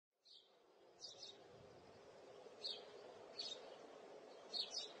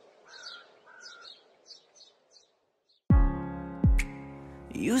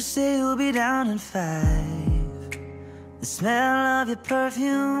You say you'll be down in 5. The smell of your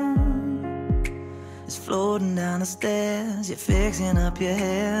perfume is floating down the stairs. You're fixing up your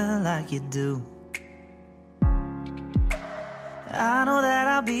hair like you do. I know that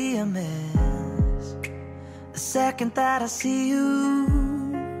I'll be a mess the second that I see you.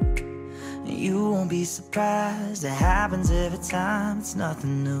 You won't be surprised, it happens every time, it's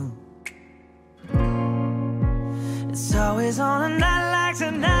nothing new. It's always on a night like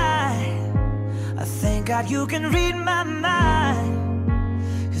tonight, I thank God you can read my mind.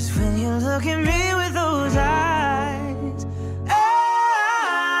 Cause when you look at me with those eyes,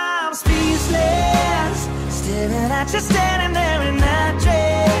 I'm speechless, staring at you standing there in that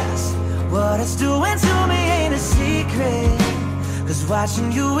dress. What it's doing to me ain't a secret, cause watching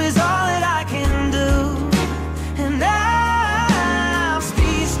you is all that I can do. And I'm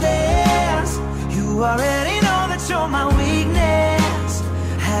speechless, you already know that you're my weakness.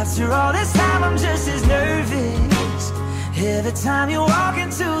 After all this time I'm just as nervous every time you walk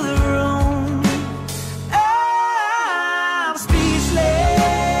into the room. I'm speechless.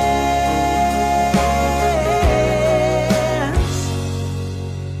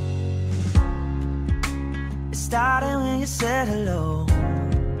 It started when you said hello,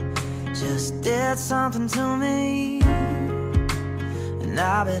 just did something to me. And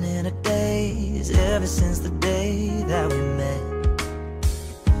I've been in a daze ever since the day that we met.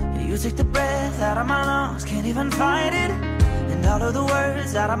 You took the breath out of my lungs, can't even fight it, and all of the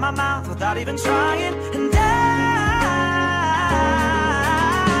words out of my mouth without even trying. And I'm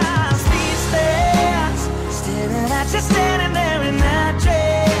speechless, staring at you standing there in that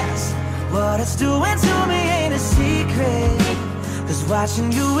dress. What it's doing to me ain't a secret, cause watching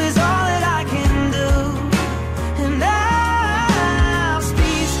you is all that I can do. And I'm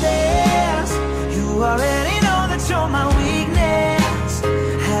speechless, you already know that you're my weakness.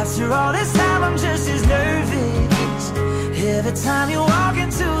 After all this time I'm just as nervous every time you walk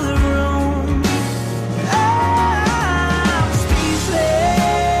into the room. I'm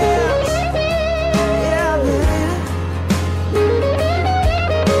speechless. Yeah, baby.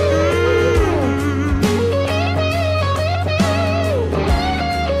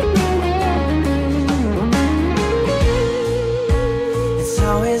 It's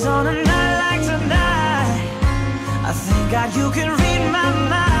always on a night like tonight, I thank God you can read my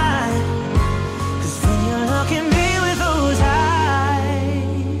mind.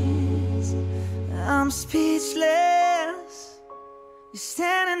 I'm speechless, you're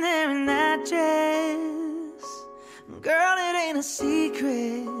standing there in that dress. Girl, it ain't a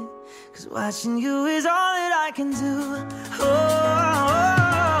secret, cause watching you is all that I can do.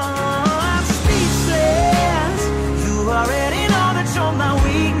 I'm speechless, you already know that you're my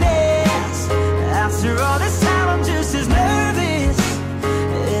weakness. After all this time I'm just as nervous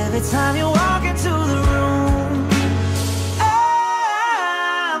every time you walk